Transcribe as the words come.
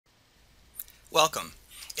Welcome.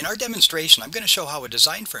 In our demonstration, I'm going to show how a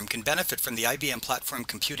design firm can benefit from the IBM Platform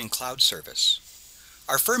Computing Cloud service.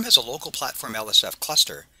 Our firm has a local platform LSF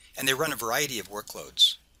cluster, and they run a variety of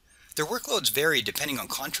workloads. Their workloads vary depending on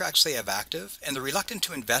contracts they have active, and they're reluctant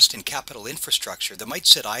to invest in capital infrastructure that might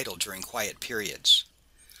sit idle during quiet periods.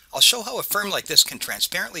 I'll show how a firm like this can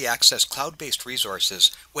transparently access cloud-based resources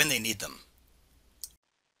when they need them.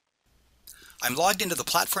 I'm logged into the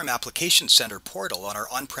Platform Application Center portal on our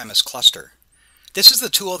on-premise cluster. This is the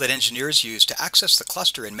tool that engineers use to access the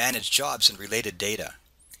cluster and manage jobs and related data.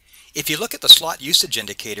 If you look at the slot usage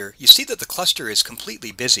indicator, you see that the cluster is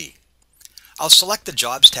completely busy. I'll select the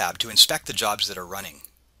Jobs tab to inspect the jobs that are running.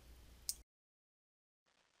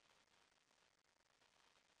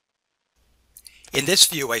 In this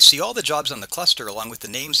view, I see all the jobs on the cluster along with the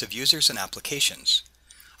names of users and applications.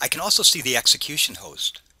 I can also see the execution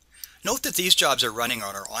host. Note that these jobs are running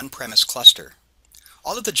on our on-premise cluster.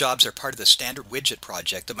 All of the jobs are part of the standard widget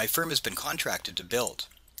project that my firm has been contracted to build.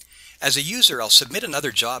 As a user, I'll submit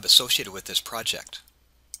another job associated with this project.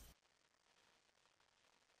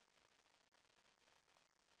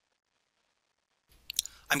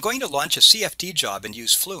 I'm going to launch a CFD job and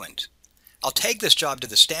use Fluent. I'll tag this job to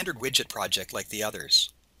the standard widget project like the others.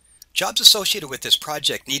 Jobs associated with this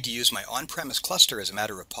project need to use my on-premise cluster as a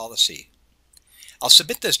matter of policy. I'll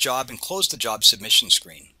submit this job and close the job submission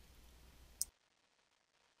screen.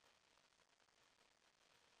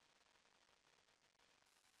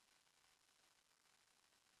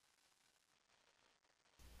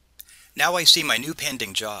 Now I see my new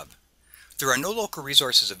pending job. There are no local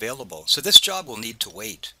resources available, so this job will need to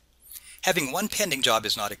wait. Having one pending job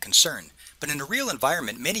is not a concern, but in a real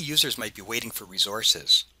environment, many users might be waiting for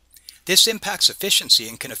resources. This impacts efficiency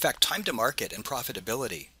and can affect time to market and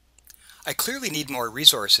profitability. I clearly need more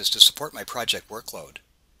resources to support my project workload.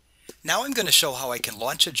 Now I'm going to show how I can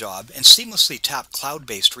launch a job and seamlessly tap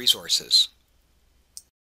cloud-based resources.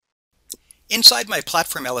 Inside my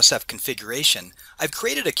Platform LSF configuration, I've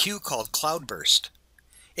created a queue called Cloudburst.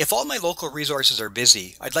 If all my local resources are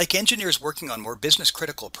busy, I'd like engineers working on more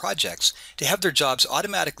business-critical projects to have their jobs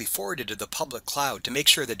automatically forwarded to the public cloud to make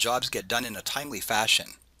sure that jobs get done in a timely fashion.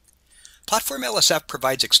 Platform LSF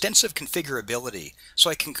provides extensive configurability, so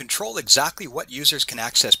I can control exactly what users can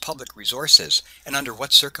access public resources and under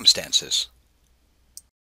what circumstances.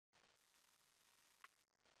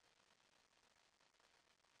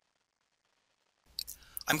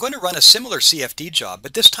 I'm going to run a similar CFD job,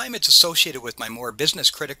 but this time it's associated with my more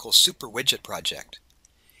business-critical super widget project.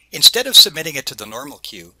 Instead of submitting it to the normal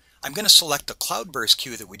queue, I'm going to select the Cloudburst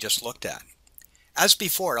queue that we just looked at. As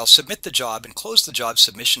before, I'll submit the job and close the job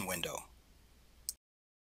submission window.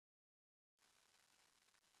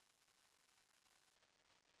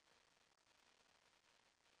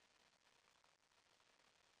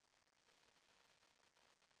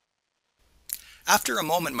 After a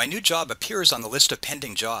moment, my new job appears on the list of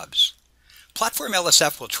pending jobs. Platform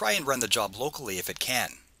LSF will try and run the job locally if it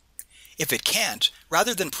can. If it can't,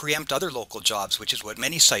 rather than preempt other local jobs, which is what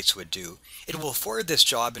many sites would do, it will forward this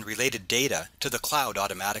job and related data to the cloud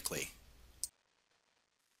automatically.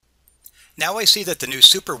 Now I see that the new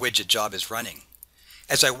super widget job is running.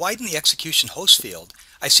 As I widen the execution host field,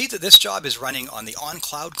 I see that this job is running on the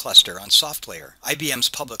on-cloud cluster on SoftLayer, IBM's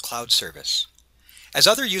public cloud service. As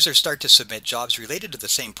other users start to submit jobs related to the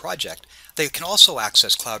same project, they can also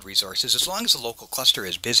access cloud resources as long as the local cluster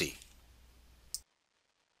is busy.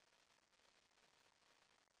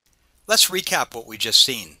 Let's recap what we just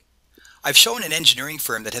seen. I've shown an engineering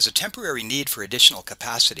firm that has a temporary need for additional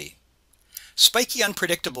capacity. Spiky,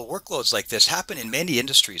 unpredictable workloads like this happen in many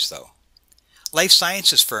industries, though. Life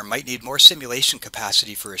sciences firm might need more simulation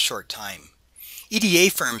capacity for a short time.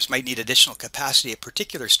 EDA firms might need additional capacity at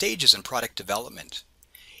particular stages in product development.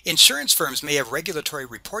 Insurance firms may have regulatory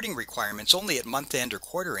reporting requirements only at month-end or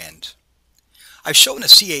quarter-end. I've shown a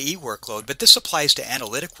CAE workload, but this applies to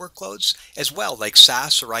analytic workloads as well, like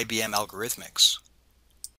SAS or IBM algorithmics.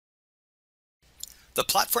 The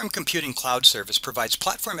Platform Computing Cloud Service provides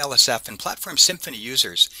Platform LSF and Platform Symphony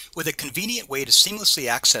users with a convenient way to seamlessly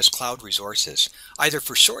access cloud resources, either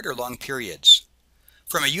for short or long periods.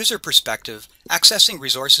 From a user perspective, accessing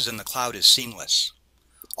resources in the cloud is seamless.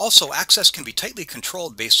 Also, access can be tightly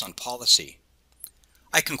controlled based on policy.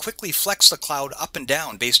 I can quickly flex the cloud up and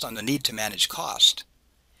down based on the need to manage cost.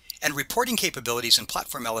 And reporting capabilities in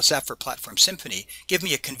Platform LSF or Platform Symphony give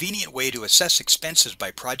me a convenient way to assess expenses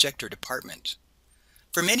by project or department.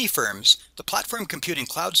 For many firms, the Platform Computing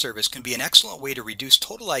Cloud Service can be an excellent way to reduce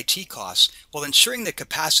total IT costs while ensuring that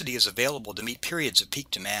capacity is available to meet periods of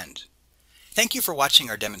peak demand. Thank you for watching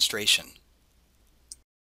our demonstration.